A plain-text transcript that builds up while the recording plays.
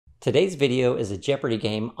Today's video is a Jeopardy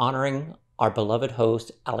game honoring our beloved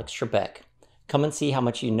host, Alex Trebek. Come and see how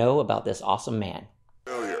much you know about this awesome man.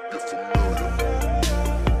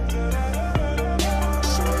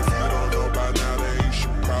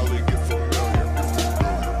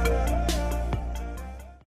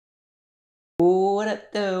 What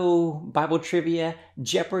up though, Bible trivia,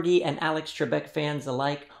 Jeopardy and Alex Trebek fans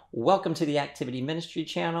alike? Welcome to the Activity Ministry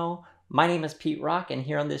channel. My name is Pete Rock, and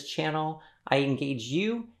here on this channel, I engage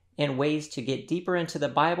you in ways to get deeper into the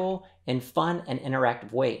Bible in fun and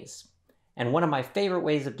interactive ways. And one of my favorite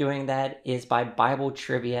ways of doing that is by Bible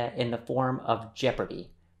trivia in the form of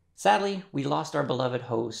Jeopardy. Sadly, we lost our beloved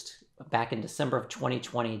host back in December of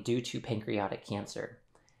 2020 due to pancreatic cancer.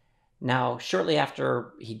 Now, shortly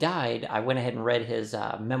after he died, I went ahead and read his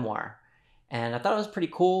memoir, and I thought it was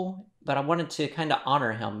pretty cool, but I wanted to kind of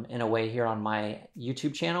honor him in a way here on my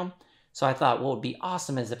YouTube channel. So I thought what would be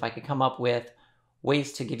awesome is if I could come up with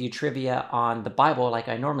ways to give you trivia on the Bible like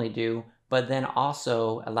I normally do, but then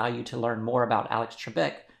also allow you to learn more about Alex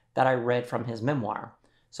Trebek that I read from his memoir.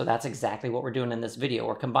 So that's exactly what we're doing in this video.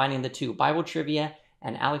 We're combining the two, Bible trivia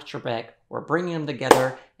and Alex Trebek. We're bringing them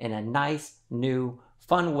together in a nice, new,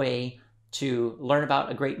 fun way to learn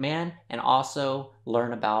about a great man and also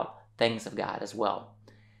learn about things of God as well.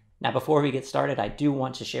 Now, before we get started, I do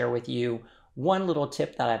want to share with you one little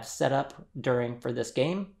tip that I've set up for this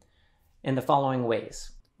game in the following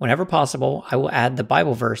ways. Whenever possible, I will add the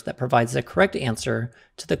Bible verse that provides the correct answer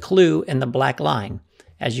to the clue in the black line.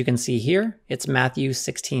 As you can see here, it's Matthew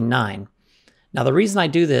 16:9. Now, the reason I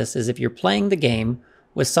do this is if you're playing the game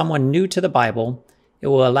with someone new to the Bible, it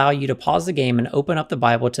will allow you to pause the game and open up the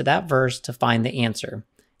Bible to that verse to find the answer.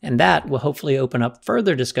 And that will hopefully open up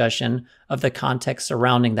further discussion of the context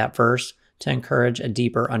surrounding that verse to encourage a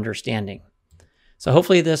deeper understanding. So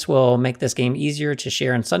hopefully this will make this game easier to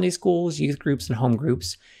share in Sunday schools, youth groups, and home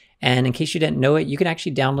groups. And in case you didn't know it, you can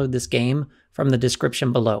actually download this game from the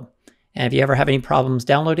description below. And if you ever have any problems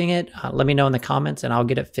downloading it, let me know in the comments and I'll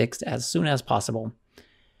get it fixed as soon as possible.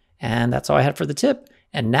 And that's all I had for the tip.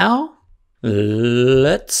 And now,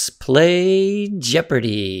 let's play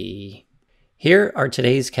Jeopardy! Here are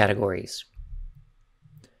today's categories.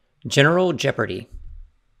 General Jeopardy.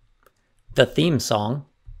 The theme song.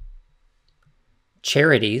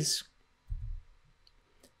 Charities.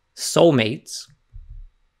 Soulmates.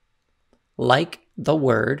 Like the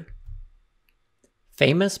word.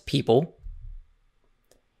 Famous people.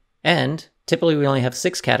 And typically we only have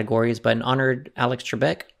 6 categories, but in honor of Alex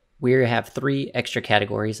Trebek, we have 3 extra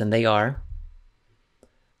categories, and they are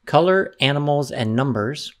color, animals, and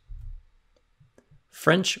numbers,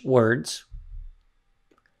 French words,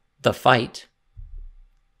 the fight.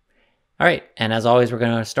 All right, and as always, we're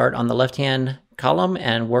going to start on the left-hand column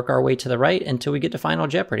and work our way to the right until we get to Final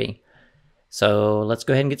Jeopardy. So let's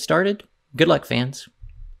go ahead and get started. Good luck, fans.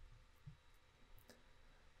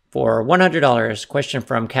 For $100, question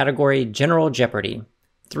from category General Jeopardy.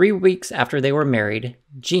 3 weeks after they were married,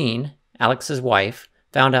 Jean, Alex's wife,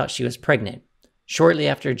 found out she was pregnant. Shortly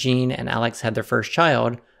after Jean and Alex had their first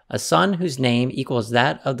child, a son whose name equals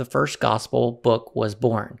that of the first gospel book was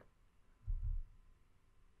born.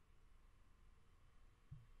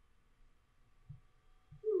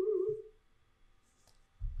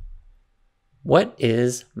 What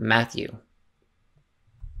is Matthew?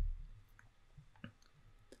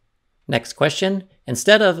 Next question.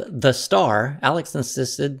 Instead of the star, Alex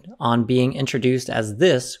insisted on being introduced as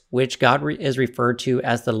this, which God is referred to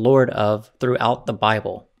as the Lord of throughout the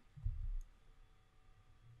Bible.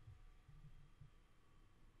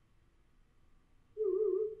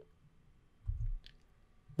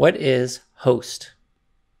 What is host?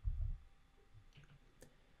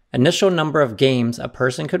 Initial number of games a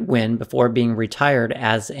person could win before being retired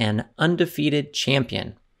as an undefeated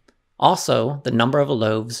champion. Also, the number of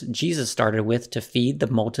loaves Jesus started with to feed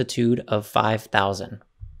the multitude of 5,000.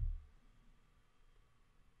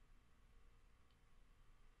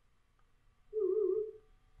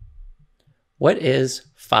 What is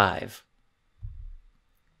 5?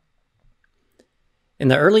 In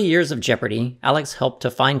the early years of Jeopardy, Alex helped to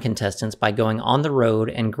find contestants by going on the road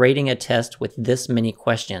and grading a test with this many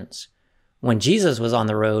questions. When Jesus was on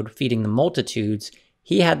the road feeding the multitudes,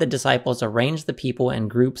 he had the disciples arrange the people in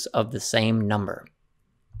groups of the same number.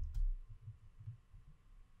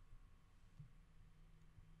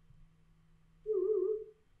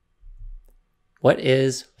 What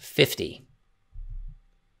is 50?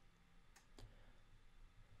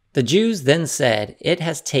 The Jews then said, "It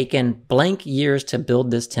has taken blank years to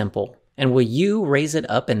build this temple, and will you raise it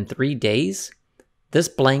up in 3 days?" This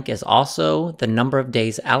blank is also the number of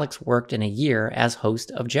days Alex worked in a year as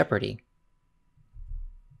host of Jeopardy.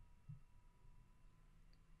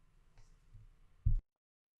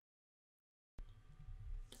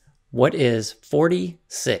 What is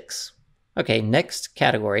 46? Okay, next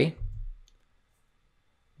category.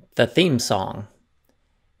 The theme song.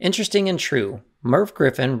 Interesting and true. Merv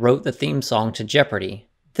Griffin wrote the theme song to Jeopardy!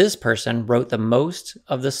 This person wrote the most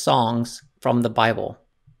of the songs from the Bible.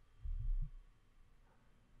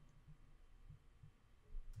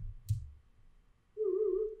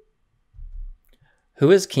 Who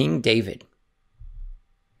is King David?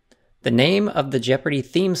 The name of the Jeopardy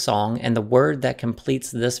theme song and the word that completes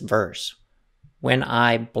this verse. When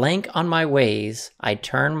I blank on my ways, I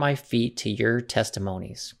turn my feet to your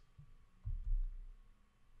testimonies.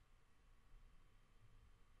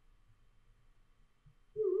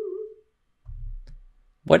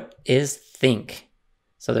 What is think?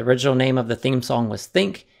 So the original name of the theme song was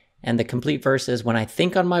Think, and the complete verse is, when I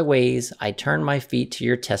think on my ways, I turn my feet to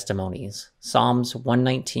your testimonies. Psalms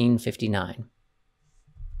 119:59.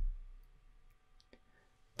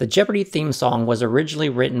 The Jeopardy theme song was originally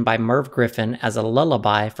written by Merv Griffin as a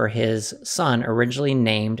lullaby for his son, originally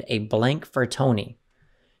named A Blank for Tony.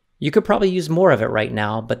 You could probably use more of it right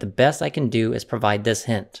now, but the best I can do is provide this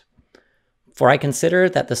hint. For I consider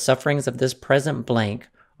that the sufferings of this present blank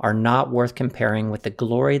are not worth comparing with the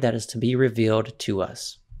glory that is to be revealed to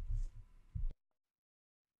us.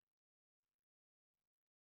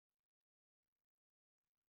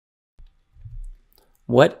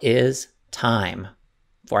 What is time?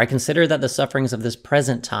 For I consider that the sufferings of this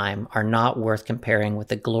present time are not worth comparing with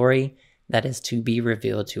the glory that is to be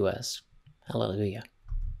revealed to us. Hallelujah.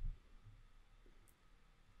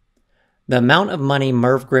 The amount of money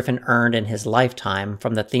Merv Griffin earned in his lifetime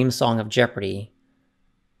from the theme song of Jeopardy!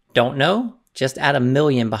 Don't know? Just add 1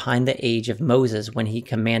 million behind the age of Moses when he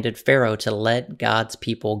commanded Pharaoh to let God's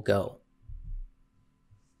people go.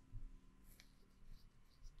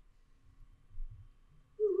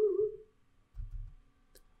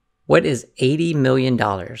 What is $80 million?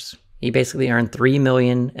 He basically earned $3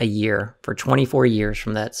 million a year for 24 years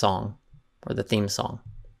from that song, or the theme song.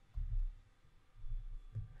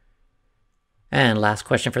 And last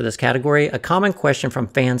question for this category. A common question from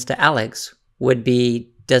fans to Alex would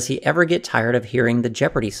be, does he ever get tired of hearing the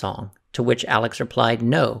Jeopardy song? To which Alex replied,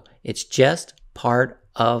 no, it's just part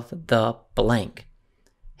of the blank.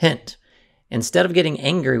 Hint. Instead of getting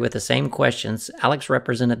angry with the same questions, Alex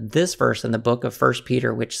represented this verse in the book of 1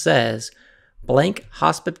 Peter, which says, blank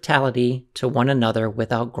hospitality to one another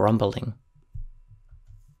without grumbling.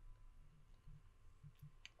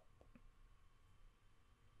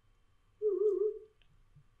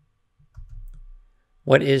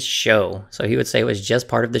 What is show? So he would say it was just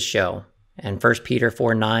part of the show. And 1 Peter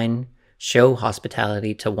 4:9, show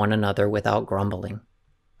hospitality to one another without grumbling.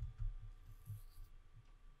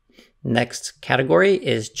 Next category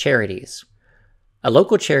is charities. A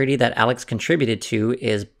local charity that Alex contributed to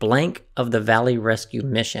is Blank of the Valley Rescue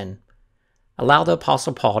Mission. Allow the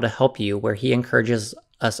Apostle Paul to help you where he encourages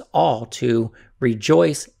us all to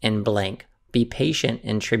rejoice in blank, be patient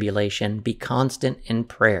in tribulation, be constant in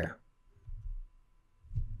prayer.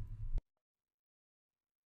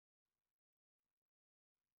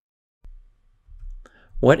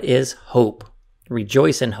 What is hope?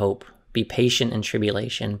 Rejoice in hope. Be patient in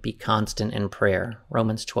tribulation. Be constant in prayer.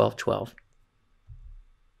 Romans 12:12.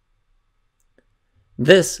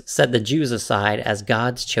 This set the Jews aside as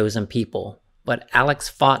God's chosen people, but Alex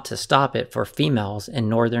fought to stop it for females in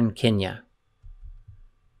northern Kenya.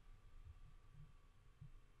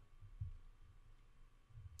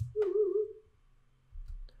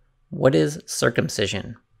 What is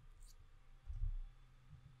circumcision?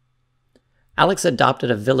 Alex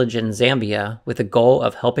adopted a village in Zambia with the goal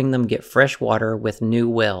of helping them get fresh water with new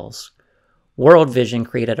wells. World Vision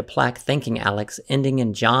created a plaque thanking Alex, ending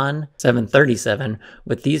in John 7:37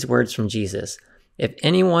 with these words from Jesus. If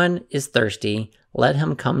anyone is thirsty, let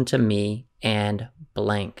him come to me and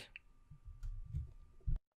blank.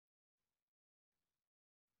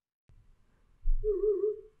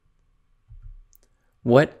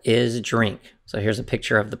 What is drink? So here's a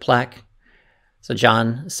picture of the plaque. So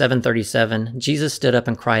John 7:37, Jesus stood up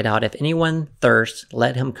and cried out, if anyone thirsts,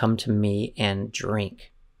 let him come to me and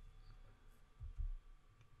drink.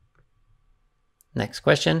 Next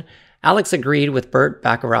question. Alex agreed with Burt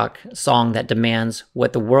Bacharach's song that demands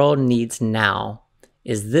what the world needs now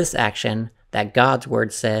is this action that God's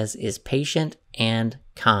word says is patient and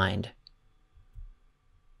kind.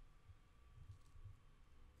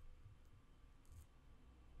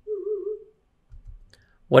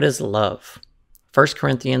 What is love? 1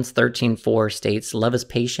 Corinthians 13:4 states, love is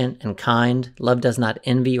patient and kind. Love does not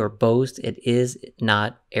envy or boast. It is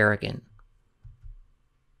not arrogant.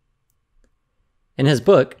 In his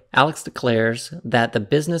book, Alex declares that the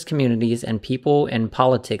business communities and people in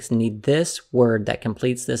politics need this word that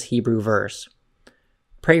completes this Hebrew verse.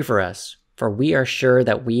 Pray for us, for we are sure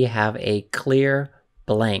that we have a clear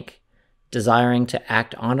blank, desiring to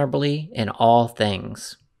act honorably in all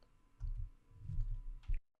things.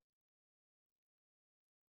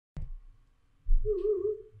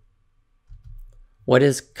 What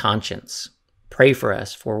is conscience? Pray for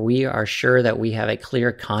us, for we are sure that we have a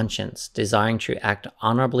clear conscience, desiring to act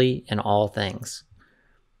honorably in all things.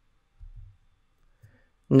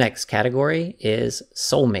 Next category is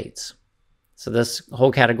soulmates. So this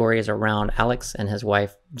whole category is around Alex and his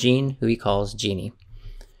wife, Jean, who he calls Jeannie.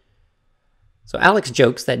 So Alex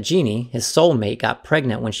jokes that Jeannie, his soulmate, got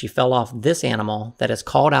pregnant when she fell off this animal that is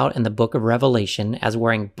called out in the book of Revelation as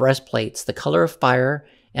wearing breastplates the color of fire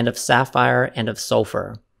and of sapphire and of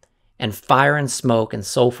sulfur. And fire and smoke and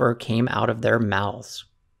sulfur came out of their mouths.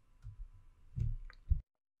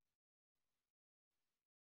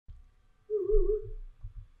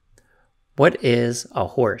 What is a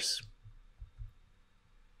horse?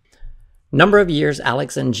 Number of years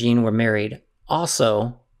Alex and Jean were married.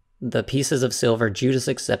 Also, the pieces of silver Judas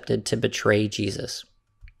accepted to betray Jesus.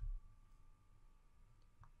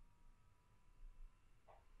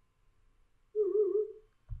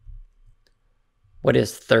 What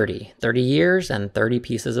is 30? 30 years and 30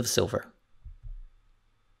 pieces of silver.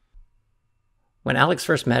 When Alex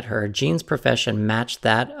first met her, Jean's profession matched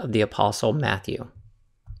that of the Apostle Matthew.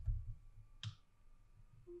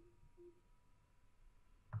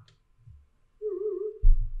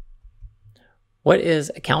 What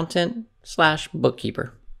is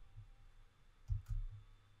accountant/bookkeeper?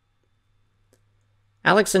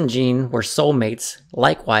 Alex and Jean were soulmates.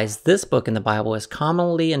 Likewise, this book in the Bible is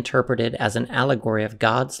commonly interpreted as an allegory of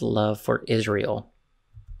God's love for Israel.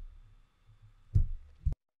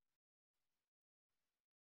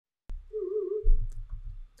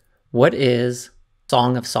 What is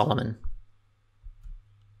Song of Solomon?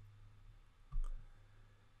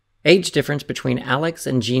 Age difference between Alex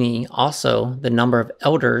and Jeannie, also the number of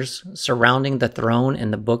elders surrounding the throne in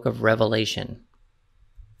the book of Revelation.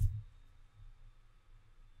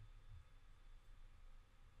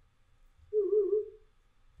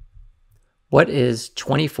 What is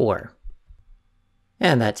 24?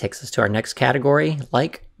 And that takes us to our next category,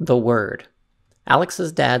 like the word.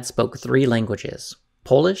 Alex's dad spoke 3 languages,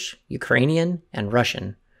 Polish, Ukrainian, and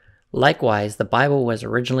Russian. Likewise, the Bible was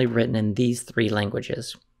originally written in these 3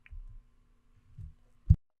 languages.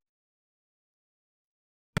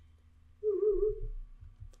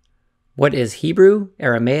 What is Hebrew,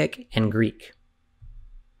 Aramaic, and Greek?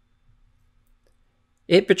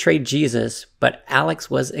 It betrayed Jesus, but Alex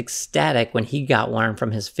was ecstatic when he got one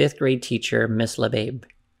from his 5th grade teacher, Miss LeBabe.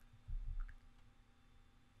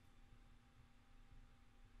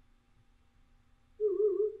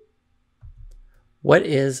 What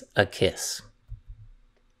is a kiss?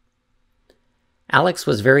 Alex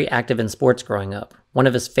was very active in sports growing up. One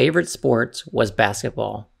of his favorite sports was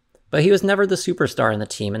basketball. But he was never the superstar in the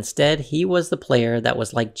team. Instead, he was the player that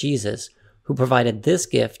was like Jesus, who provided this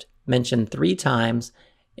gift mentioned 3 times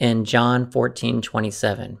in John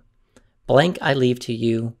 14:27. Blank I leave to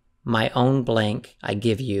you, my own blank I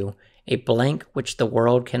give you, a blank which the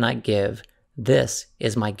world cannot give. This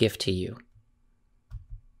is my gift to you.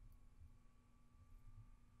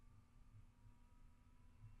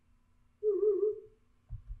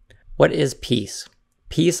 What is peace?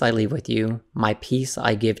 Peace I leave with you, my peace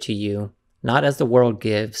I give to you. Not as the world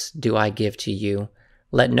gives, do I give to you.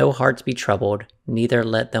 Let no hearts be troubled, neither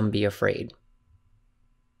let them be afraid.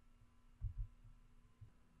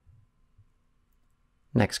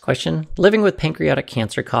 Next question. Living with pancreatic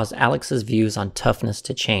cancer caused Alex's views on toughness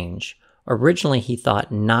to change. Originally, he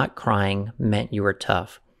thought not crying meant you were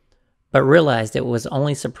tough, but realized it was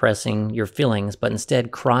only suppressing your feelings, but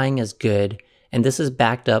instead crying is good, and this is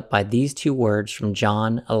backed up by these 2 words from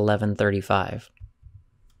John 11:35.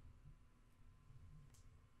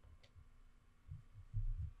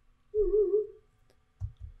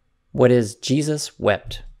 What is Jesus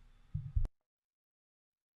wept?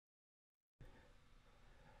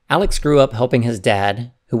 Alex grew up helping his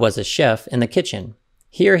dad, who was a chef, in the kitchen.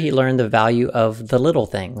 Here he learned the value of the little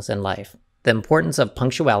things in life, the importance of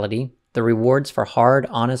punctuality, the rewards for hard,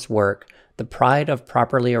 honest work, the pride of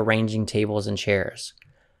properly arranging tables and chairs.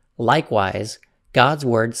 Likewise, God's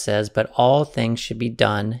word says, but all things should be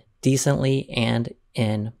done decently and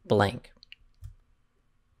in blank.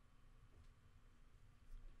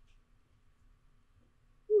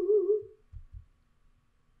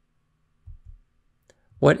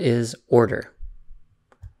 What is order?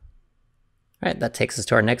 All right, that takes us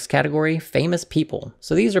to our next category, famous people.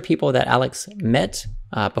 So these are people that Alex met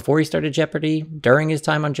before he started Jeopardy, during his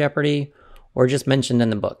time on Jeopardy, or just mentioned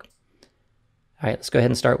in the book. All right, let's go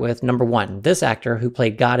ahead and start with number 1. This actor, who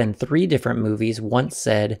played God in 3 different movies, once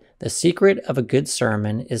said, "The secret of a good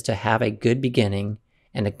sermon is to have a good beginning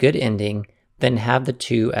and a good ending, then have the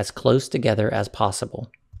two as close together as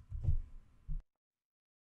possible."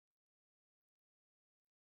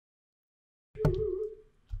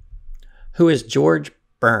 Who is George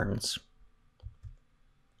Burns?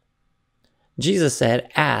 Jesus said,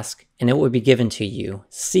 "Ask, and it will be given to you.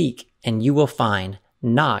 Seek, and you will find.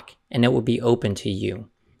 Knock, and it will be open to you."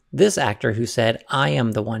 This actor, who said, "I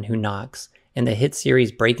am the one who knocks," in the hit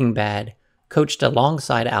series Breaking Bad, coached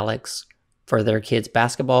alongside Alex for their kids'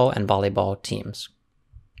 basketball and volleyball teams.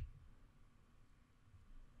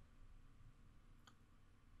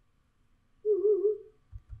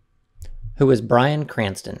 Who is Bryan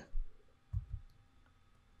Cranston?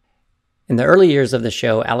 In the early years of the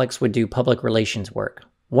show, Alex would do public relations work.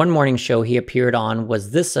 One morning show he appeared on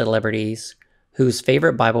was this celebrity's, whose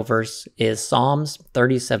favorite Bible verse is Psalms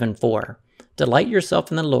 37:4. "Delight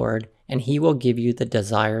yourself in the Lord, and he will give you the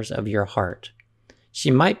desires of your heart."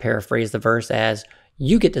 She might paraphrase the verse as,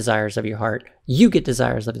 "You get desires of your heart, you get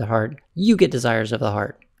desires of the heart, you get desires of the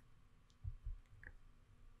heart."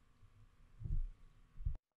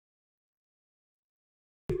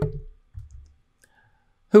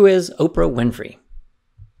 Who is Oprah Winfrey?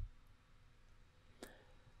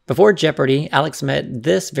 Before Jeopardy, Alex met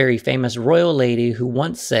this very famous royal lady who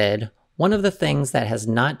once said, "One of the things that has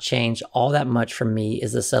not changed all that much for me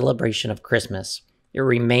is the celebration of Christmas. It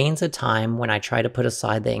remains a time when I try to put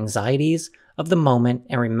aside the anxieties of the moment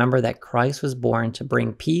and remember that Christ was born to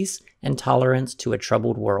bring peace and tolerance to a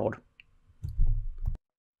troubled world."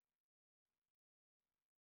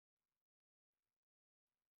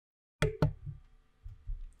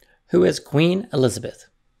 Who is Queen Elizabeth?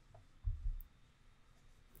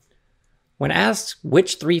 When asked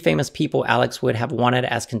which 3 famous people Alex would have wanted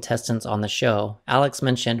as contestants on the show, Alex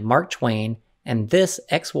mentioned Mark Twain and this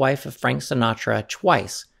ex-wife of Frank Sinatra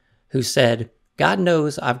twice, who said, "God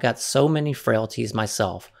knows I've got so many frailties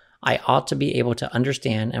myself. I ought to be able to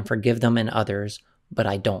understand and forgive them in others, but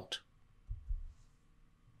I don't."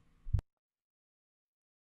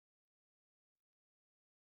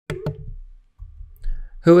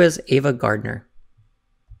 Who is Ava Gardner?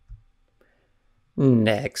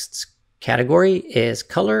 Next category is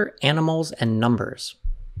color, animals, and numbers.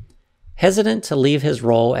 Hesitant to leave his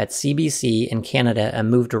role at CBC in Canada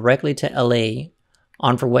and move directly to LA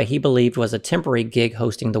on for what he believed was a temporary gig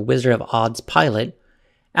hosting the Wizard of Oz pilot,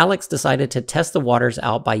 Alex decided to test the waters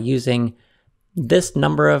out by using this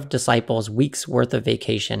number of disciples' weeks worth of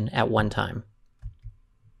vacation at one time.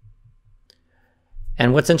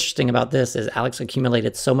 And what's interesting about this is Alex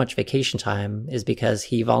accumulated so much vacation time is because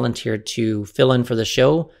he volunteered to fill in for the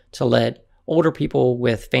show to let older people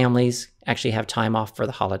with families actually have time off for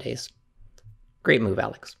the holidays. Great move,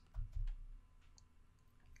 Alex.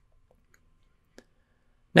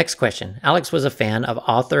 Next question. Alex was a fan of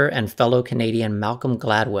author and fellow Canadian Malcolm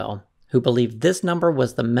Gladwell, who believed this number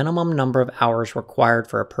was the minimum number of hours required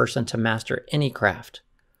for a person to master any craft.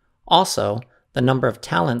 Also, the number of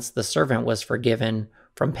talents the servant was forgiven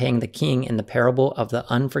from paying the king in the parable of the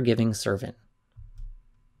unforgiving servant.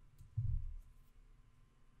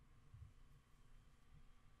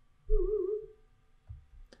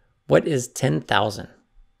 What is 10,000?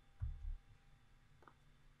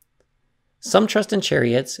 Some trust in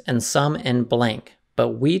chariots and some in blank,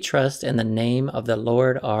 but we trust in the name of the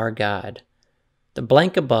Lord our God. The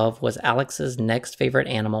blank above was Alex's next favorite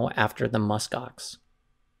animal after the muskox.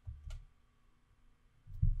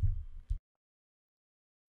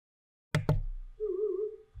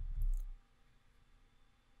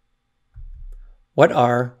 What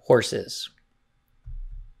are horses?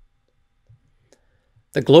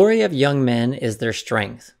 The glory of young men is their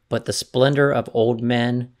strength, but the splendor of old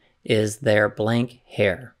men is their blank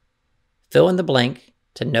hair. Fill in the blank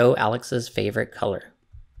to know Alex's favorite color.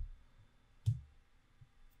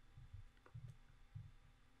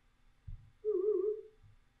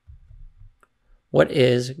 What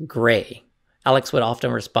is gray? Alex would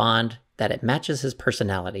often respond that it matches his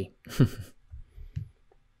personality.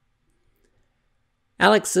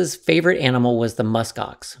 Alex's favorite animal was the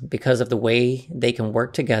muskox because of the way they can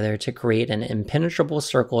work together to create an impenetrable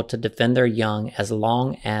circle to defend their young as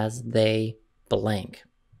long as they blank.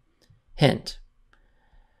 Hint: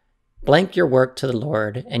 blank your work to the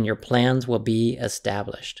Lord and your plans will be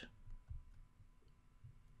established.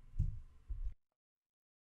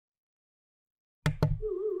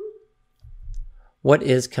 What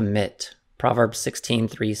is commit? Proverbs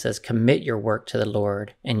 16:3 says, "Commit your work to the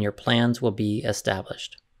Lord, and your plans will be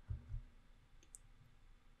established."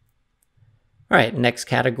 All right, next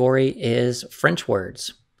category is French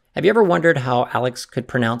words. Have you ever wondered how Alex could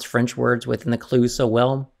pronounce French words within the clues so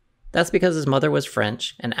well? That's because his mother was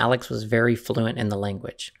French, and Alex was very fluent in the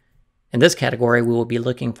language. In this category, we will be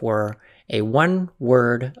looking for a one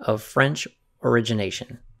word of French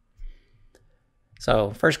origination. So,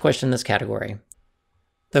 first question in this category.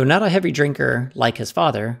 Though not a heavy drinker like his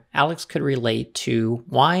father, Alex could relate to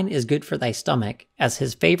 "wine is good for thy stomach," as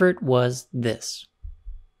his favorite was this.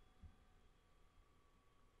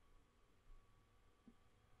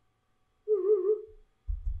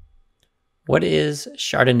 What is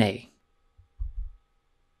Chardonnay?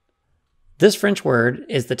 This French word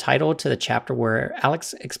is the title to the chapter where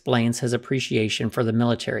Alex explains his appreciation for the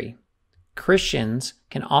military. Christians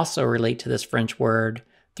can also relate to this French word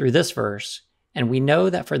through this verse, and we know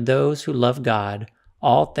that for those who love God,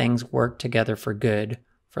 all things work together for good,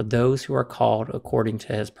 for those who are called according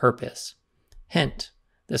to his purpose. Hint,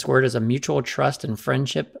 this word is a mutual trust and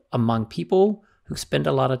friendship among people who spend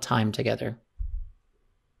a lot of time together.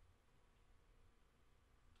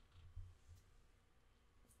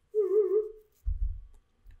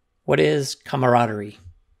 What is camaraderie?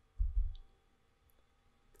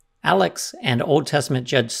 Alex and Old Testament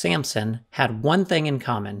Judge Samson had one thing in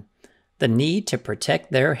common: the need to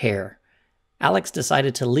protect their hair. Alex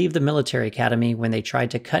decided to leave the military academy when they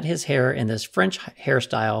tried to cut his hair in this French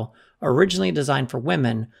hairstyle originally designed for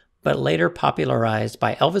women, but later popularized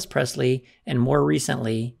by Elvis Presley and more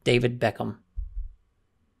recently, David Beckham.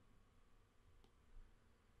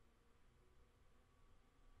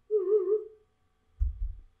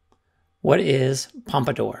 What is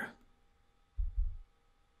pompadour?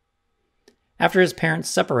 After his parents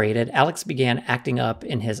separated, Alex began acting up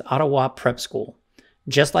in his Ottawa prep school.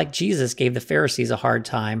 Just like Jesus gave the Pharisees a hard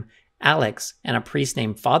time, Alex and a priest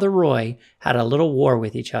named Father Roy had a little war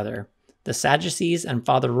with each other. The Sadducees and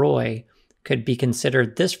Father Roy could be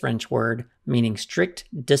considered this French word meaning strict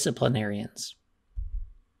disciplinarians.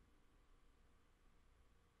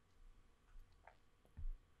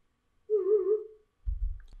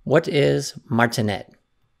 What is martinet?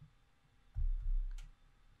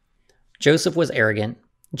 Joseph was arrogant,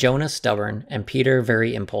 Jonah stubborn, and Peter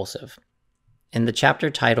very impulsive. In the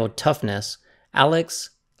chapter titled Toughness,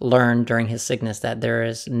 Alex learned during his sickness that there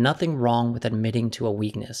is nothing wrong with admitting to a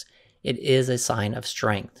weakness. It is a sign of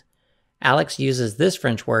strength. Alex uses this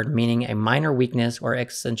French word meaning a minor weakness or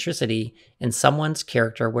eccentricity in someone's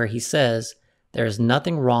character where he says, there is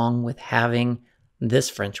nothing wrong with having this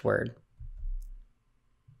French word.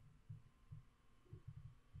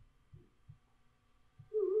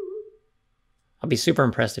 I'll be super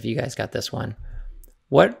impressed if you guys got this one.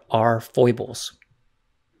 What are foibles?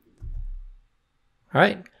 All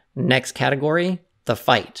right, next category, the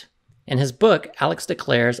fight. In his book, Alex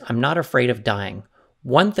declares, "I'm not afraid of dying.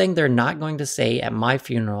 One thing they're not going to say at my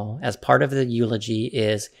funeral as part of the eulogy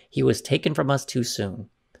is, he was taken from us too soon.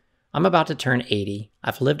 I'm about to turn 80.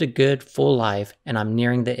 I've lived a good, full life, and I'm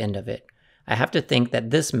nearing the end of it. I have to think that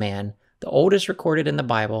this man, the oldest recorded in the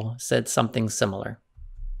Bible, said something similar."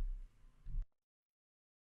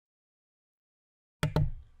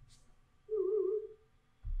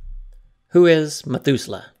 Who is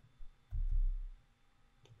Methuselah?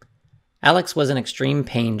 Alex was in extreme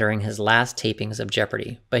pain during his last tapings of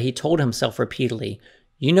Jeopardy, but he told himself repeatedly,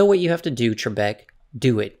 "You know what you have to do, Trebek.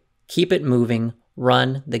 Do it. Keep it moving.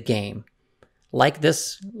 Run the game."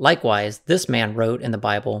 Likewise, this man wrote in the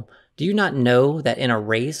Bible, "Do you not know that in a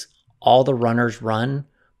race all the runners run,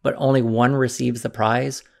 but only one receives the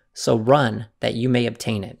prize? So run that you may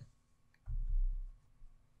obtain it."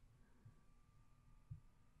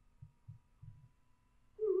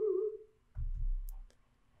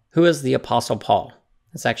 Who is the Apostle Paul?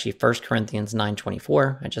 It's actually 1 Corinthians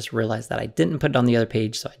 9:24. I just realized that I didn't put it on the other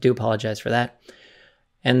page, so I do apologize for that.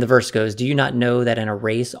 And the verse goes, "Do you not know that in a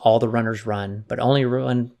race all the runners run, but only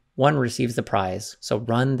one receives the prize? So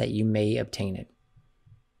run that you may obtain it."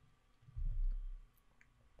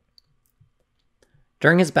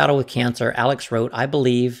 During his battle with cancer, Alex wrote, "I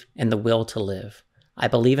believe in the will to live. I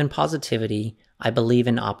believe in positivity. I believe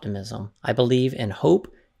in optimism. I believe in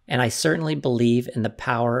hope. And I certainly believe in the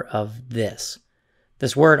power of this."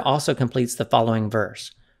 This word also completes the following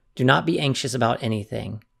verse. "Do not be anxious about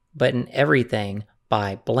anything, but in everything,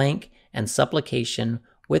 by blank and supplication,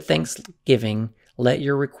 with thanksgiving, let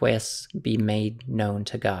your requests be made known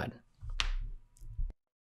to God."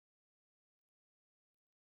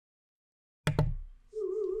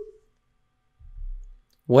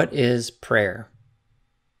 What is prayer?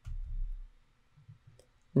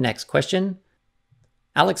 Next question.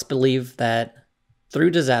 Alex believed that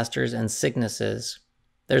through disasters and sicknesses,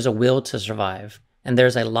 there's a will to survive, and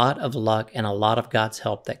there's a lot of luck and a lot of God's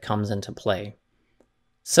help that comes into play.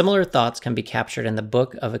 Similar thoughts can be captured in the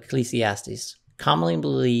book of Ecclesiastes, commonly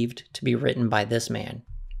believed to be written by this man.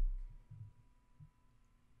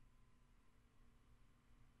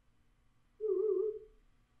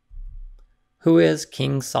 Who is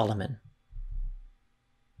King Solomon?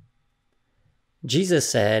 Jesus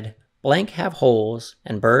said, "Blank have holes,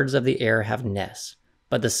 and birds of the air have nests,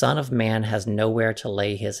 but the Son of Man has nowhere to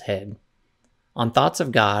lay his head." On Thoughts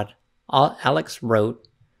of God, Alex wrote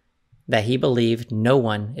that he believed no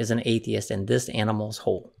one is an atheist in this animal's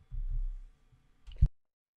hole.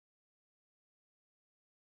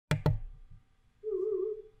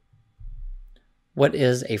 What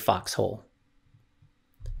is a foxhole?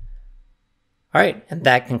 All right, and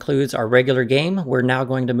that concludes our regular game. We're now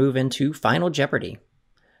going to move into Final Jeopardy.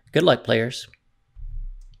 Good luck, players.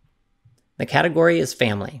 The category is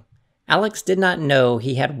family. Alex did not know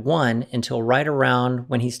he had won until right around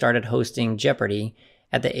when he started hosting Jeopardy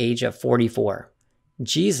at the age of 44.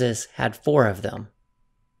 Jesus had 4 of them.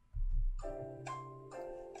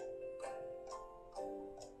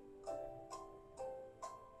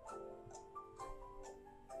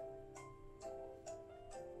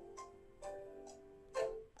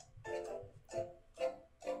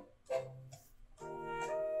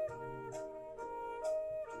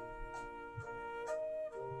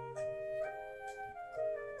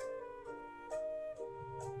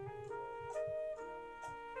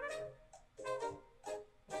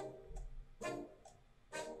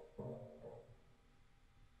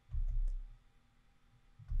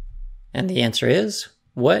 And the answer is,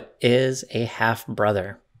 what is a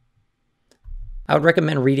half-brother? I would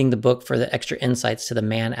recommend reading the book for the extra insights to the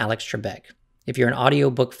man Alex Trebek. If you're an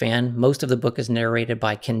audiobook fan, most of the book is narrated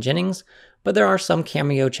by Ken Jennings, but there are some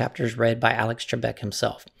cameo chapters read by Alex Trebek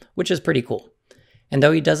himself, which is pretty cool. And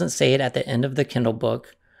though he doesn't say it at the end of the Kindle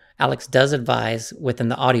book, Alex does advise within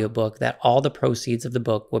the audiobook that all the proceeds of the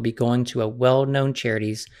book will be going to a well-known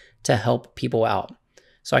charities to help people out.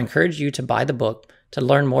 So I encourage you to buy the book to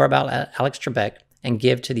learn more about Alex Trebek and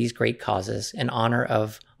give to these great causes in honor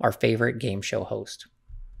of our favorite game show host.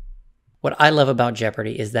 What I love about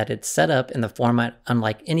Jeopardy is that it's set up in the format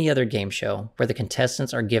unlike any other game show, where the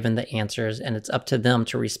contestants are given the answers and it's up to them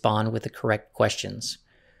to respond with the correct questions.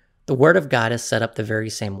 The Word of God is set up the very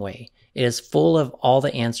same way. It is full of all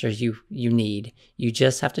the answers you need. You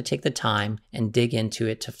just have to take the time and dig into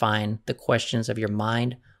it to find the questions of your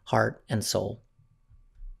mind, heart, and soul.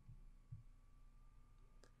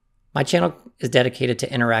 My channel is dedicated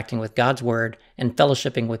to interacting with God's Word and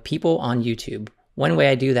fellowshipping with people on YouTube. One way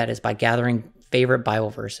I do that is by gathering favorite Bible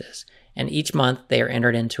verses, and each month they are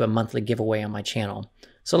entered into a monthly giveaway on my channel.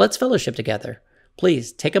 So let's fellowship together.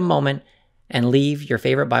 Please take a moment and leave your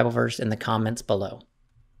favorite Bible verse in the comments below.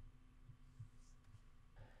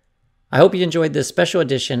 I hope you enjoyed this special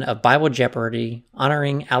edition of Bible Jeopardy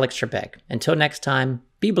honoring Alex Trebek. Until next time,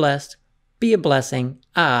 be blessed, be a blessing,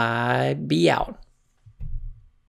 I be out.